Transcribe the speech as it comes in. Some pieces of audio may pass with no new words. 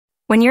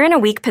When you're in a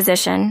weak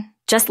position,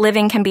 just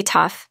living can be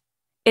tough.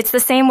 It's the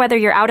same whether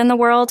you're out in the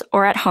world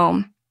or at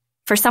home.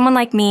 For someone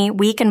like me,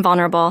 weak and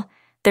vulnerable,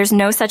 there's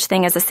no such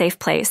thing as a safe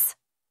place.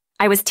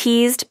 I was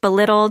teased,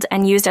 belittled,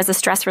 and used as a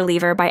stress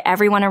reliever by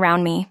everyone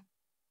around me.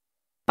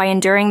 By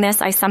enduring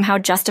this, I somehow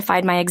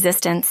justified my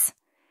existence.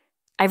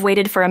 I've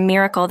waited for a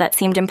miracle that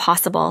seemed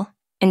impossible,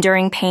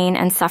 enduring pain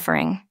and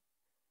suffering.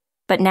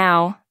 But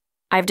now,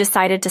 I've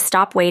decided to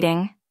stop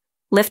waiting,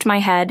 lift my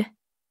head,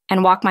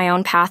 and walk my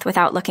own path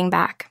without looking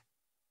back.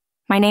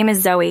 My name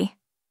is Zoe.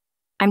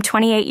 I'm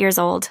 28 years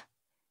old.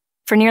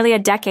 For nearly a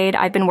decade,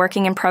 I've been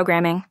working in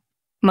programming,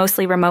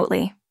 mostly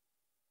remotely.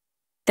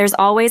 There's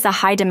always a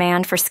high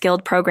demand for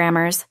skilled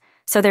programmers,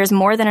 so there's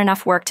more than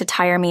enough work to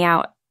tire me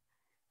out.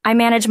 I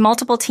manage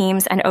multiple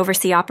teams and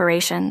oversee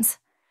operations.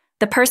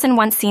 The person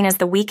once seen as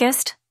the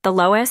weakest, the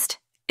lowest,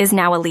 is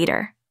now a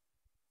leader.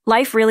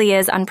 Life really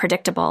is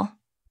unpredictable.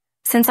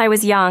 Since I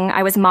was young,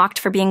 I was mocked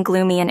for being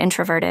gloomy and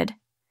introverted.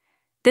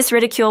 This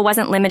ridicule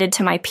wasn't limited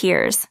to my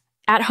peers.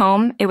 At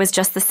home, it was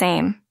just the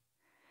same.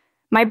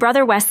 My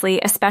brother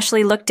Wesley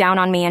especially looked down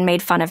on me and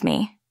made fun of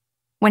me.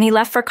 When he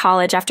left for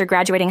college after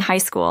graduating high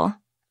school,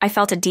 I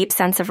felt a deep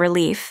sense of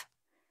relief.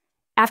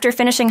 After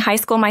finishing high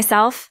school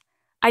myself,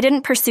 I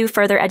didn't pursue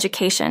further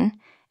education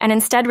and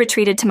instead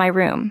retreated to my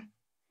room.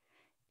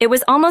 It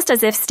was almost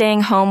as if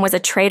staying home was a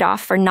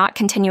trade-off for not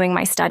continuing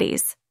my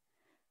studies.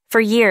 For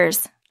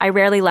years, I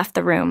rarely left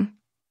the room,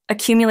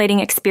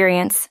 accumulating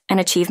experience and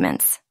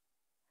achievements.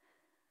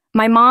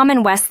 My mom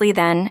and Wesley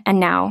then and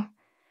now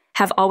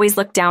have always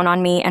looked down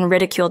on me and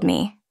ridiculed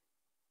me.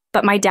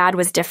 But my dad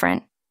was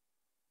different.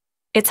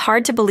 It's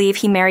hard to believe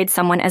he married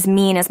someone as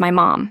mean as my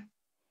mom.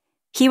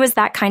 He was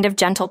that kind of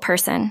gentle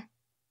person.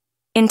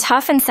 In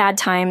tough and sad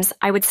times,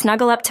 I would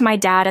snuggle up to my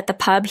dad at the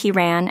pub he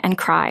ran and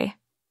cry.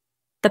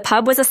 The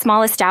pub was a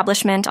small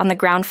establishment on the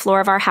ground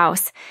floor of our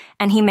house,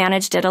 and he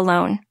managed it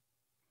alone.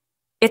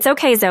 "It's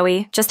okay,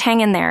 Zoe, just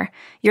hang in there.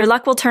 Your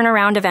luck will turn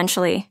around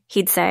eventually,"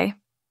 he'd say.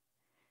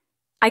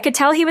 I could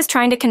tell he was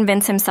trying to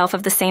convince himself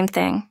of the same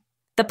thing.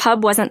 The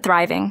pub wasn't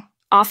thriving,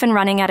 often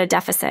running at a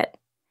deficit.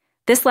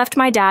 This left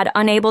my dad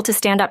unable to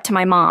stand up to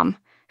my mom,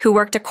 who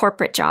worked a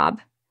corporate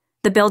job.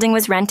 The building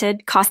was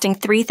rented, costing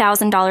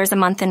 $3,000 a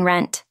month in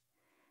rent.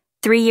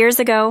 3 years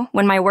ago,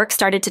 when my work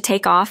started to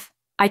take off,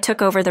 I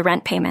took over the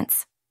rent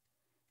payments.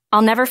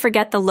 I'll never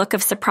forget the look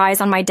of surprise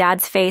on my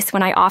dad's face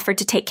when I offered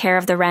to take care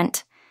of the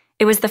rent.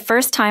 It was the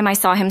first time I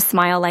saw him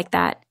smile like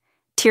that,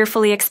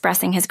 tearfully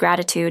expressing his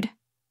gratitude.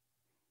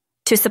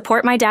 To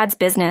support my dad's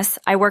business,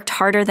 I worked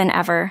harder than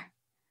ever.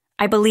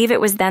 I believe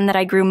it was then that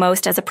I grew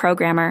most as a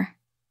programmer.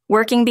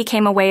 Working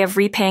became a way of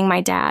repaying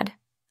my dad.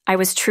 I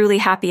was truly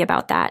happy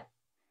about that.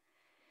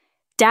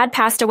 Dad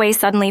passed away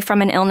suddenly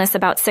from an illness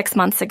about 6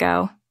 months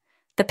ago.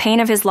 The pain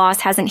of his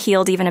loss hasn't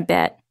healed even a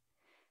bit.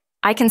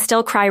 I can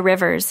still cry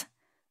rivers,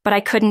 but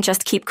I couldn't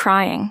just keep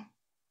crying.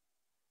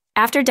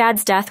 After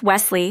Dad's death,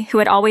 Wesley, who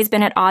had always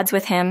been at odds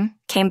with him,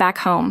 came back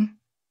home.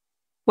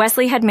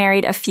 Wesley had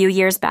married a few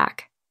years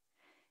back.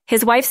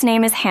 His wife's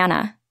name is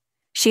Hannah.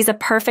 She's a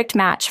perfect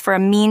match for a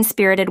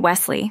mean-spirited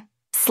Wesley,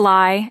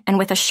 sly and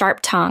with a sharp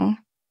tongue.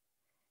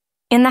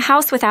 In the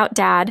house without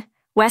Dad,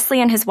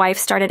 Wesley and his wife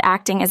started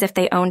acting as if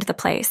they owned the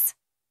place.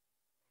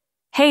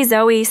 "Hey,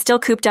 Zoe, still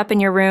cooped up in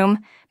your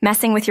room,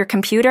 messing with your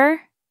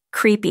computer?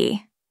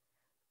 Creepy."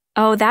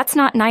 "Oh, that's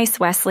not nice,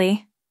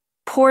 Wesley."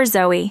 Poor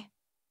Zoe.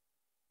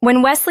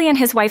 When Wesley and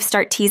his wife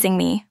start teasing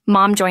me,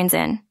 Mom joins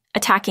in,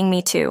 attacking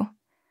me too.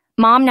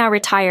 Mom, now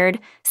retired,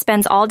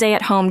 spends all day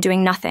at home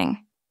doing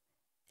nothing.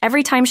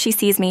 Every time she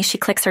sees me, she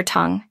clicks her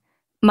tongue,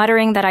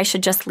 muttering that I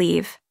should just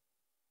leave.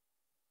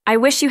 "I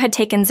wish you had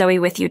taken Zoe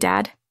with you,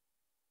 Dad."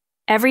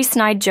 Every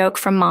snide joke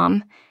from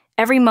Mom,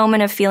 every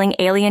moment of feeling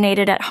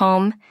alienated at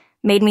home,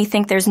 made me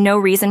think there's no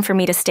reason for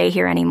me to stay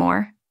here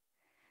anymore.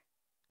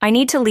 I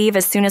need to leave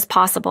as soon as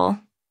possible.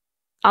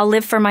 I'll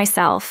live for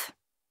myself,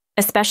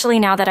 especially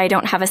now that I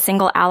don't have a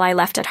single ally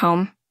left at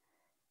home.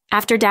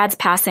 After Dad's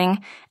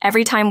passing,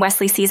 every time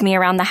Wesley sees me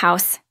around the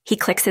house, he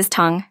clicks his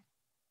tongue.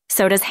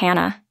 So does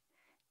Hannah.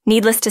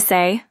 Needless to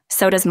say,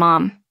 so does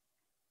Mom.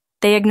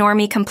 They ignore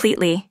me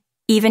completely,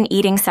 even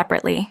eating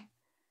separately.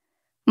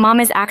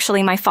 Mom is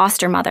actually my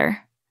foster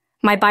mother.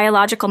 My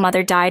biological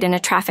mother died in a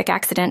traffic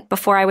accident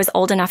before I was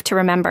old enough to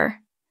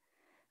remember.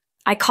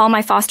 I call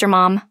my foster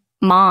mom,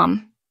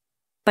 Mom,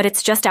 but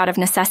it's just out of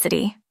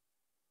necessity.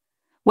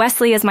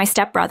 Wesley is my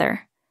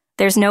stepbrother.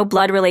 There's no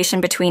blood relation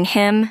between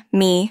him,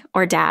 me,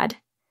 or Dad.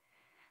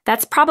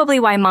 That's probably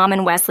why Mom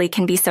and Wesley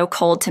can be so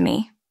cold to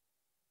me.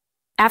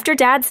 After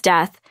Dad's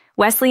death,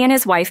 Wesley and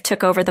his wife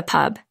took over the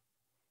pub.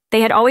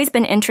 They had always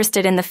been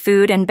interested in the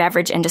food and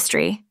beverage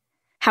industry.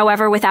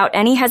 However, without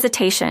any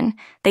hesitation,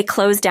 they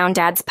closed down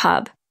Dad's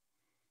pub.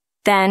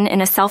 Then,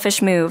 in a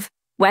selfish move,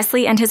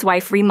 Wesley and his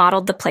wife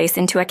remodeled the place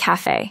into a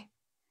cafe.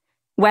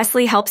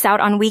 Wesley helps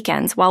out on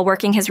weekends while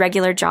working his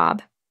regular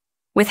job.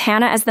 With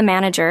Hannah as the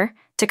manager,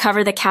 to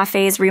cover the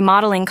cafe's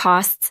remodeling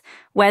costs,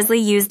 Wesley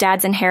used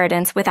Dad's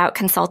inheritance without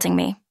consulting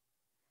me.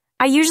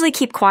 I usually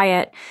keep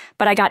quiet,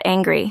 but I got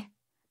angry.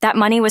 That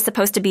money was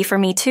supposed to be for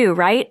me too,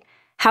 right?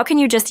 How can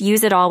you just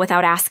use it all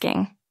without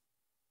asking?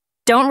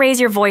 Don't raise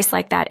your voice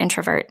like that,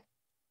 introvert.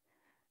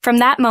 From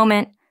that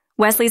moment,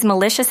 Wesley's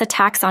malicious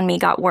attacks on me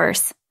got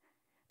worse.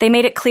 They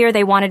made it clear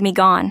they wanted me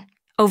gone,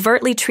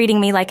 overtly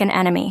treating me like an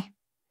enemy.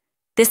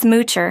 This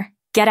moocher,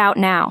 get out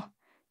now.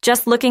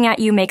 Just looking at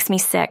you makes me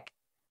sick.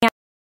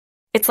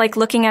 It's like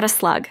looking at a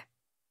slug.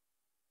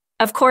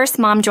 Of course,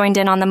 Mom joined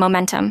in on the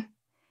momentum.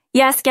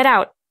 Yes, get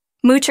out.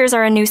 Moochers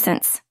are a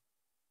nuisance.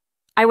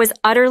 I was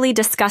utterly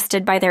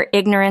disgusted by their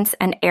ignorance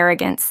and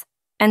arrogance,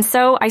 and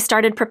so I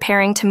started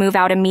preparing to move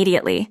out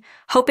immediately,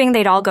 hoping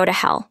they'd all go to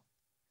hell.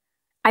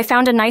 I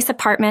found a nice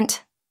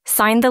apartment,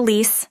 signed the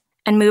lease,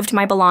 and moved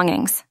my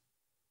belongings.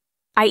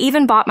 I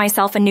even bought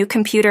myself a new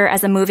computer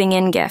as a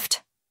moving-in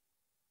gift.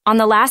 On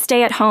the last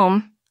day at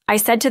home, I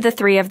said to the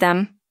three of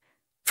them,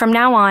 "From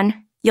now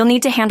on, you'll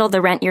need to handle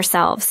the rent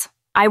yourselves.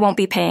 I won't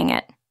be paying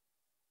it."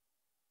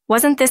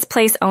 Wasn't this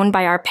place owned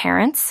by our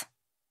parents?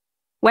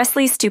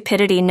 Wesley's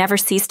stupidity never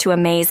ceased to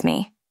amaze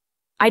me.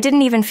 I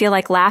didn't even feel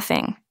like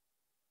laughing.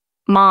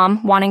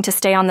 Mom, wanting to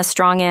stay on the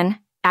strong end,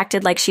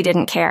 acted like she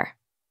didn't care.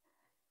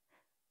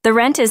 The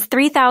rent is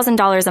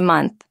 $3,000 a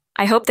month.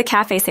 I hope the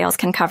cafe sales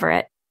can cover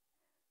it.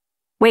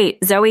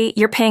 Wait, Zoe,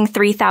 you're paying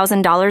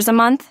 $3,000 a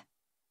month?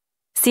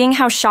 Seeing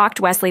how shocked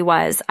Wesley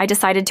was, I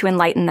decided to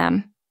enlighten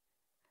them.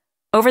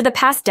 Over the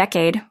past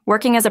decade,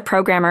 working as a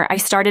programmer, I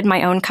started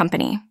my own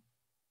company.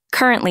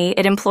 Currently,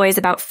 it employs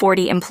about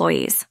 40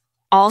 employees,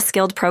 all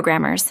skilled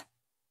programmers.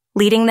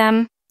 Leading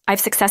them, I've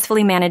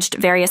successfully managed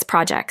various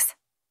projects.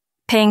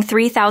 Paying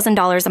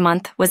 $3,000 a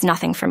month was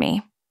nothing for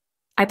me.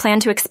 I plan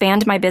to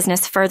expand my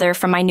business further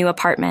from my new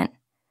apartment.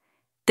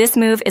 This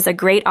move is a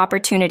great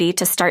opportunity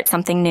to start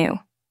something new.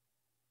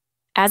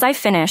 As I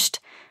finished,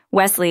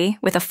 Wesley,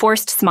 with a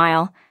forced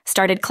smile,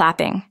 started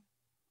clapping.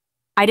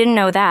 I didn't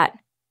know that.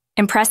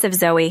 Impressive,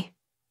 Zoe.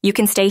 You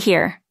can stay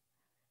here.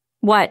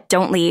 What?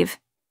 Don't leave.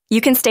 You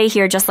can stay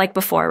here just like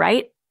before,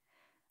 right?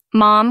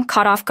 Mom,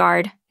 caught off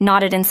guard,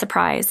 nodded in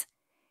surprise.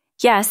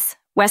 Yes,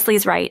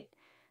 Wesley's right.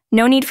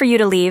 No need for you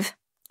to leave.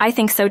 I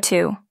think so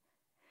too.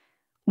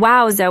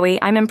 Wow,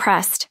 Zoe, I'm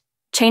impressed.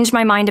 Changed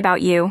my mind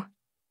about you.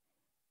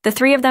 The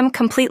three of them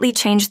completely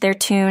changed their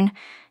tune,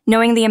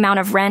 knowing the amount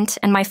of rent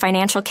and my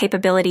financial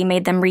capability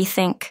made them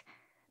rethink,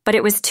 but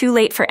it was too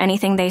late for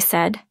anything they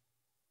said.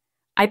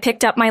 I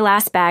picked up my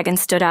last bag and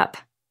stood up.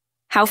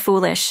 How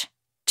foolish.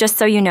 Just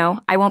so you know,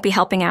 I won't be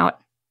helping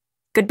out.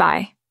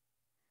 Goodbye.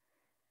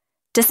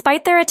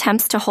 Despite their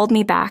attempts to hold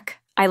me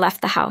back, I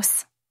left the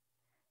house.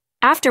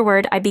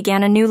 Afterward, I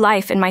began a new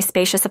life in my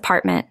spacious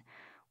apartment,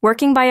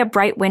 working by a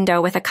bright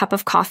window with a cup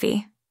of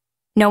coffee.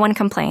 No one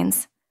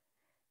complains.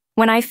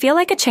 When I feel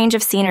like a change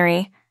of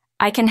scenery,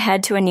 I can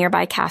head to a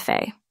nearby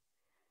cafe.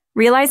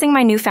 Realizing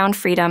my newfound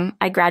freedom,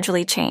 I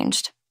gradually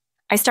changed.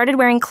 I started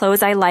wearing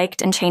clothes I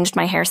liked and changed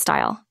my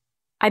hairstyle.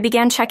 I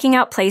began checking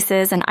out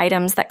places and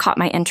items that caught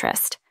my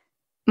interest.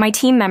 My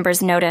team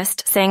members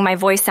noticed, saying my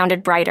voice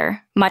sounded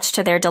brighter, much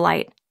to their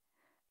delight.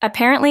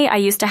 Apparently, I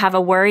used to have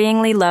a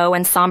worryingly low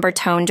and somber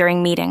tone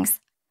during meetings.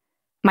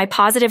 My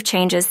positive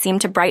changes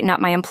seemed to brighten up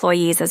my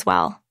employees as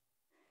well.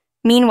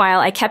 Meanwhile,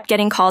 I kept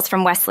getting calls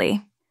from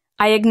Wesley.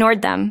 I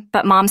ignored them,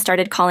 but Mom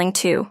started calling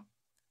too.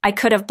 I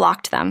could have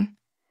blocked them.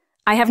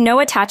 I have no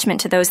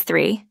attachment to those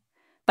three,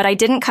 but I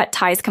didn't cut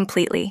ties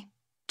completely,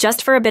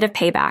 just for a bit of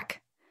payback.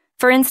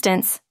 For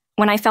instance,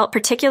 when I felt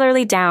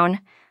particularly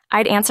down,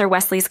 I'd answer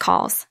Wesley's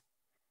calls.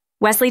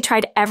 Wesley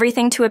tried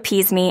everything to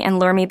appease me and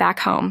lure me back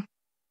home.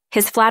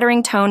 His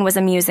flattering tone was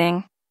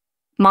amusing.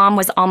 Mom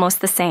was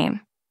almost the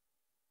same.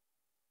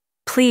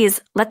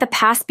 "Please, let the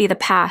past be the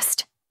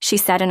past," she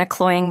said in a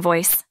cloying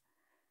voice.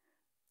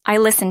 I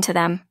listened to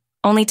them,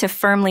 only to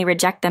firmly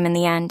reject them in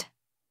the end.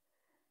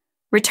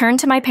 Return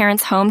to my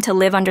parents' home to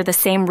live under the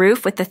same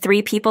roof with the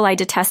three people I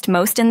detest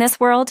most in this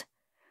world?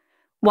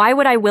 Why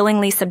would I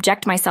willingly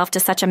subject myself to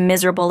such a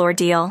miserable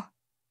ordeal?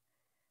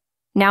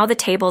 Now the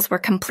tables were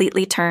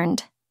completely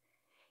turned.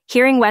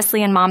 Hearing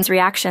Wesley and Mom's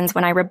reactions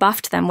when I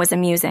rebuffed them was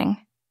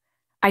amusing.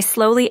 I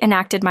slowly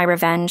enacted my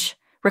revenge,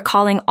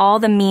 recalling all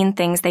the mean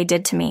things they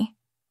did to me.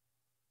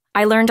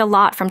 I learned a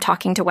lot from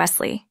talking to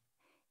Wesley.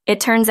 It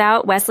turns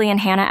out Wesley and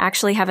Hannah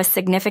actually have a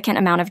significant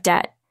amount of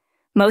debt.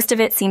 Most of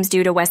it seems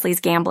due to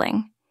Wesley's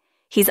gambling.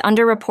 He's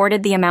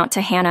underreported the amount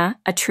to Hannah,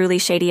 a truly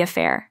shady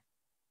affair.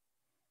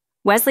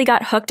 Wesley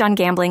got hooked on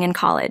gambling in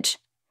college.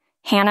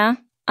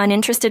 Hannah,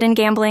 uninterested in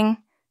gambling,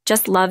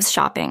 just loves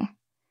shopping.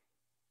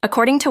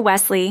 According to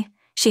Wesley,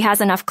 she has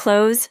enough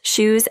clothes,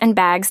 shoes, and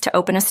bags to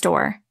open a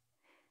store.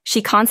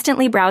 She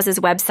constantly browses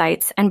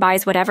websites and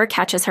buys whatever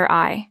catches her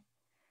eye.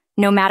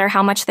 No matter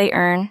how much they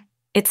earn,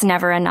 it's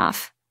never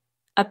enough.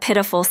 A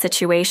pitiful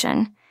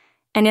situation,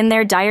 and in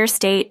their dire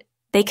state,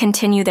 they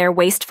continue their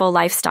wasteful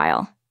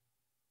lifestyle.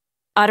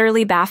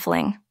 Utterly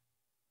baffling.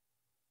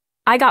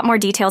 I got more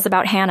details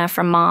about Hannah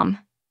from Mom.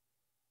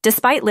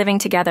 Despite living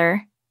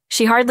together,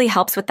 she hardly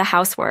helps with the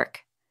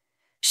housework.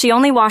 She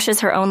only washes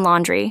her own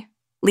laundry,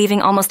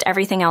 leaving almost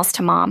everything else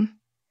to Mom.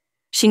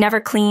 She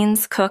never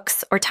cleans,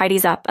 cooks, or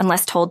tidies up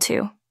unless told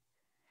to.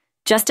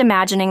 Just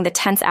imagining the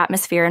tense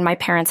atmosphere in my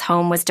parents'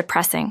 home was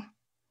depressing.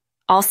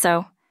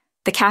 Also,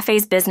 the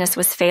cafe's business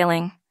was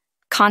failing,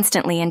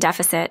 constantly in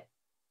deficit.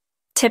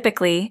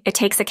 Typically, it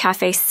takes a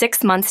cafe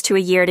 6 months to a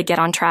year to get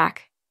on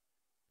track.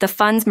 The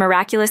funds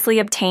miraculously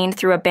obtained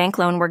through a bank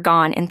loan were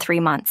gone in 3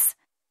 months.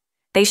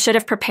 They should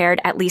have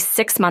prepared at least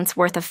 6 months'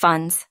 worth of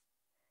funds.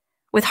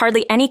 With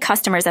hardly any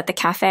customers at the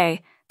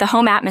cafe, the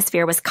home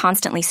atmosphere was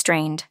constantly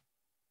strained.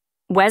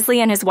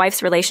 Wesley and his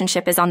wife's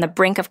relationship is on the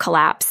brink of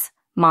collapse,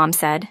 Mom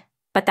said,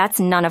 but that's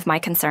none of my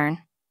concern.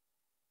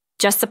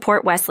 Just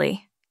support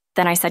Wesley,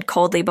 then I said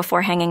coldly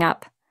before hanging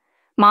up.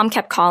 Mom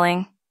kept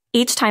calling,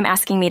 each time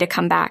asking me to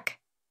come back.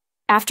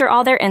 After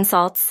all their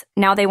insults,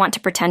 now they want to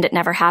pretend it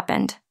never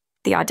happened.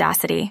 The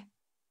audacity.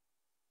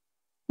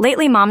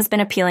 Lately, Mom's been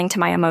appealing to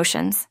my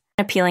emotions.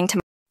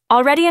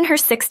 Already in her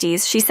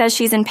 60s, she says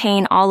she's in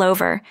pain all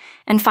over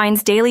and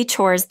finds daily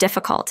chores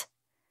difficult.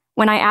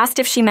 When I asked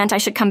if she meant I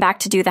should come back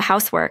to do the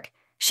housework,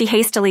 she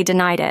hastily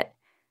denied it.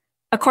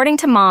 According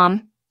to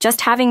Mom,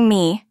 just having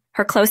me,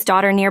 her close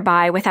daughter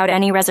nearby without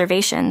any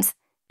reservations,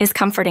 is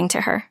comforting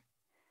to her.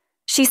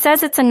 She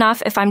says it's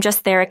enough if I'm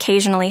just there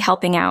occasionally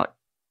helping out.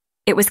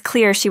 It was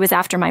clear she was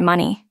after my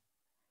money.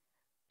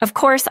 Of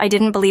course, I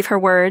didn't believe her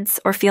words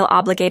or feel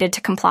obligated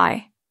to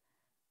comply.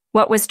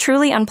 What was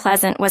truly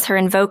unpleasant was her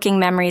invoking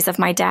memories of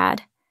my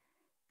dad.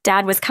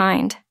 Dad was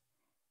kind.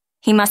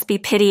 He must be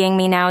pitying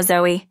me now,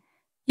 Zoe.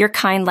 You're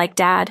kind like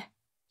Dad.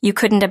 You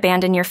couldn't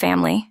abandon your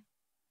family.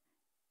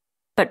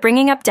 But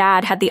bringing up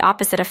Dad had the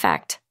opposite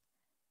effect.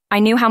 I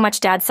knew how much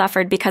Dad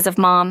suffered because of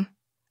Mom,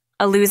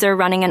 a loser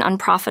running an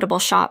unprofitable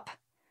shop.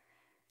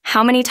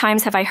 How many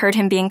times have I heard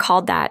him being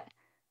called that?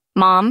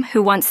 Mom,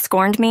 who once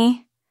scorned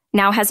me,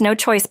 now has no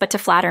choice but to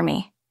flatter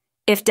me.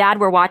 If Dad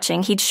were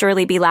watching, he'd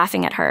surely be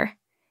laughing at her.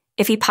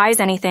 If he pies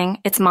anything,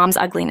 it's Mom's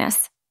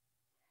ugliness.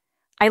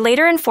 I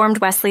later informed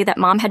Wesley that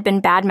Mom had been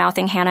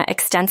bad-mouthing Hannah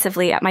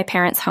extensively at my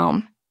parents'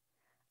 home.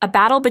 A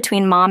battle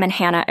between Mom and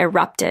Hannah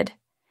erupted.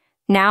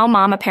 Now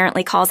Mom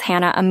apparently calls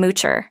Hannah a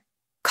moocher.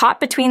 Caught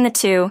between the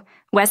two,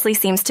 Wesley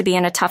seems to be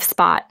in a tough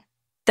spot,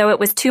 though it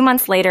was 2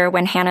 months later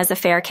when Hannah's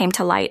affair came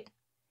to light.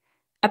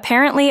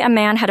 Apparently, a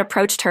man had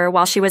approached her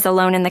while she was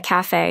alone in the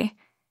cafe.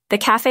 The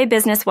cafe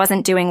business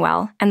wasn't doing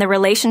well, and the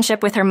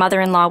relationship with her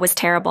mother-in-law was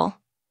terrible.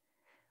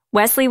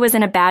 Wesley was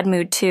in a bad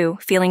mood too,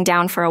 feeling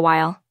down for a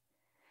while.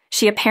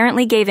 She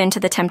apparently gave in to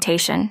the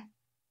temptation.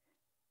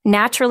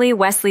 Naturally,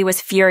 Wesley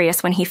was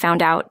furious when he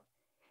found out.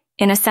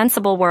 In a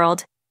sensible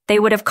world, they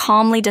would have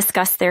calmly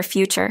discussed their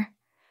future,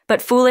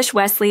 but foolish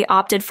Wesley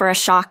opted for a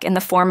shock in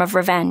the form of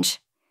revenge.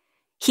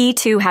 He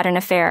too had an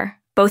affair,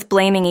 both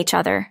blaming each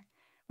other.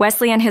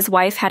 Wesley and his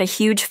wife had a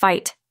huge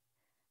fight.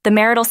 The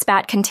marital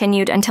spat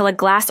continued until a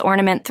glass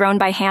ornament thrown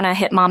by Hannah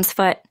hit Mom's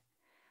foot.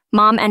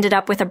 Mom ended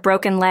up with a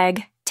broken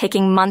leg,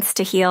 taking months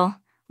to heal,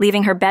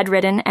 leaving her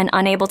bedridden and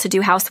unable to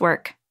do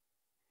housework.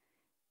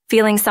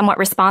 Feeling somewhat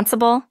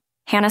responsible,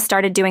 Hannah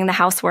started doing the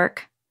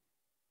housework.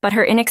 But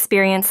her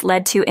inexperience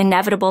led to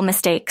inevitable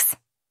mistakes.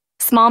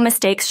 Small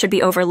mistakes should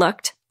be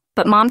overlooked,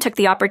 but Mom took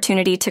the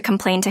opportunity to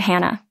complain to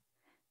Hannah.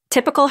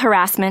 Typical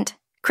harassment,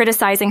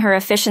 criticizing her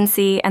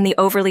efficiency and the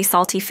overly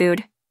salty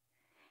food.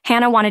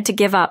 Hannah wanted to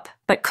give up,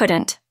 but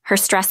couldn't, her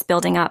stress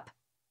building up.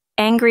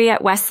 Angry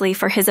at Wesley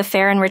for his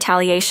affair and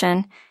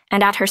retaliation,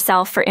 and at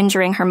herself for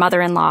injuring her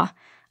mother-in-law,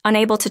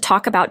 unable to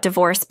talk about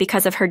divorce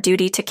because of her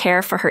duty to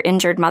care for her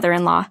injured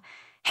mother-in-law,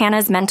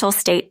 Hannah's mental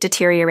state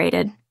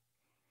deteriorated.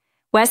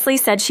 Wesley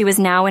said she was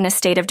now in a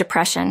state of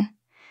depression.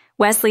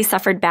 Wesley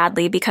suffered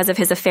badly because of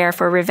his affair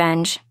for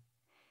revenge.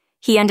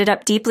 He ended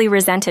up deeply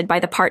resented by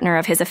the partner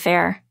of his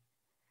affair.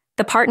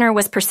 The partner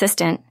was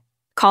persistent,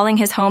 calling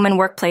his home and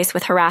workplace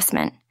with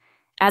harassment.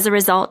 As a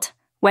result,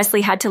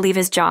 Wesley had to leave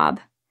his job.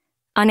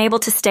 Unable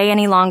to stay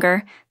any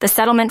longer, the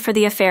settlement for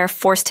the affair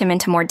forced him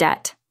into more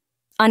debt.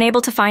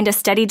 Unable to find a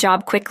steady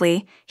job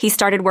quickly, he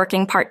started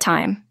working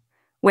part-time.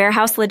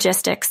 Warehouse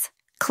logistics,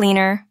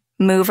 cleaner,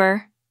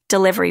 mover,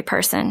 delivery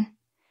person.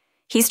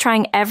 He's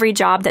trying every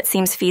job that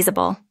seems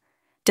feasible.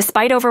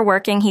 Despite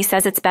overworking, he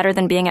says it's better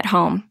than being at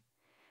home.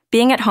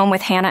 Being at home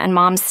with Hannah and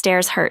Mom's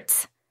stares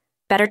hurts.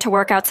 Better to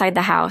work outside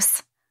the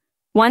house.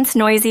 Once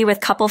noisy with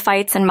couple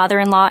fights and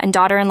mother-in-law and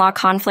daughter-in-law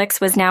conflicts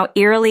was now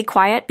eerily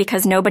quiet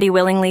because nobody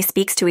willingly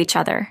speaks to each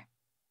other.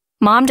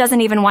 Mom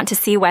doesn't even want to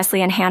see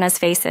Wesley and Hannah's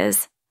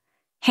faces.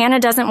 Hannah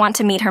doesn't want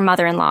to meet her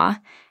mother-in-law,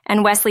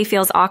 and Wesley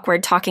feels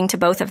awkward talking to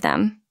both of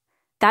them.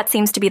 That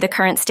seems to be the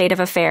current state of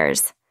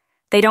affairs.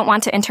 They don't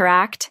want to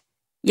interact,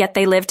 yet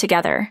they live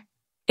together.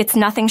 It's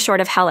nothing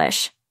short of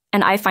hellish,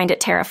 and I find it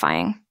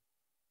terrifying.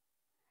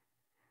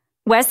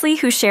 Wesley,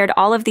 who shared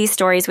all of these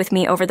stories with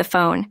me over the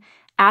phone,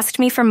 asked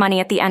me for money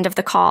at the end of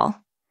the call.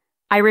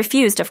 I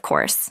refused, of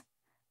course.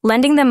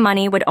 Lending them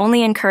money would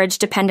only encourage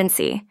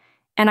dependency,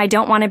 and I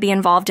don't want to be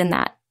involved in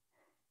that.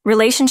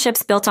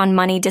 Relationships built on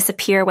money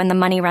disappear when the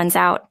money runs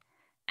out,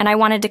 and I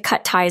wanted to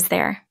cut ties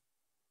there.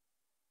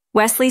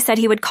 Wesley said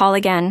he would call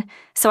again,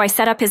 so I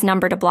set up his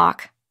number to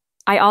block.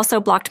 I also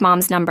blocked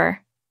Mom's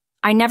number.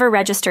 I never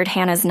registered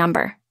Hannah's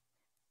number.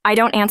 I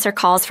don't answer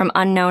calls from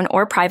unknown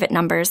or private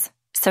numbers,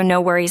 so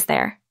no worries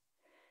there.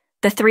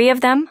 The three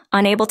of them,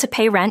 unable to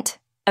pay rent,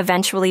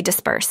 eventually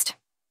dispersed.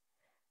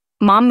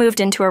 Mom moved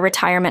into a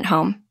retirement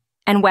home,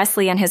 and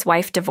Wesley and his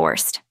wife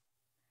divorced.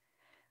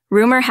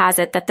 Rumor has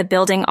it that the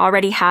building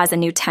already has a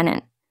new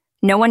tenant.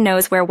 No one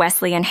knows where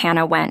Wesley and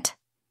Hannah went.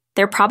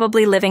 They're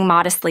probably living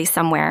modestly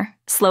somewhere,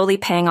 slowly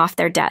paying off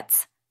their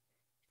debts.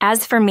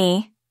 As for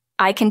me,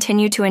 I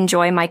continue to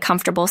enjoy my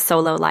comfortable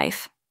solo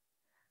life.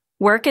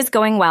 Work is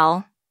going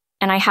well,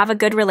 and I have a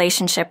good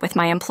relationship with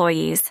my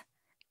employees.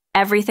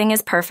 Everything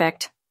is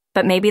perfect,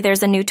 but maybe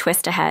there's a new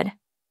twist ahead.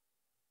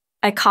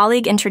 A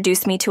colleague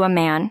introduced me to a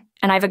man,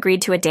 and I've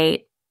agreed to a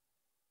date.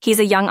 He's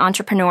a young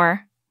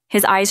entrepreneur.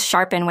 His eyes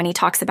sharpen when he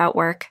talks about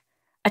work.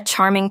 A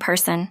charming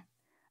person.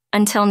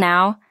 Until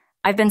now,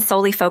 I've been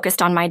solely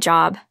focused on my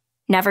job,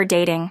 never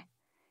dating.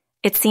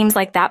 It seems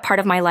like that part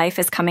of my life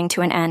is coming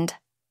to an end.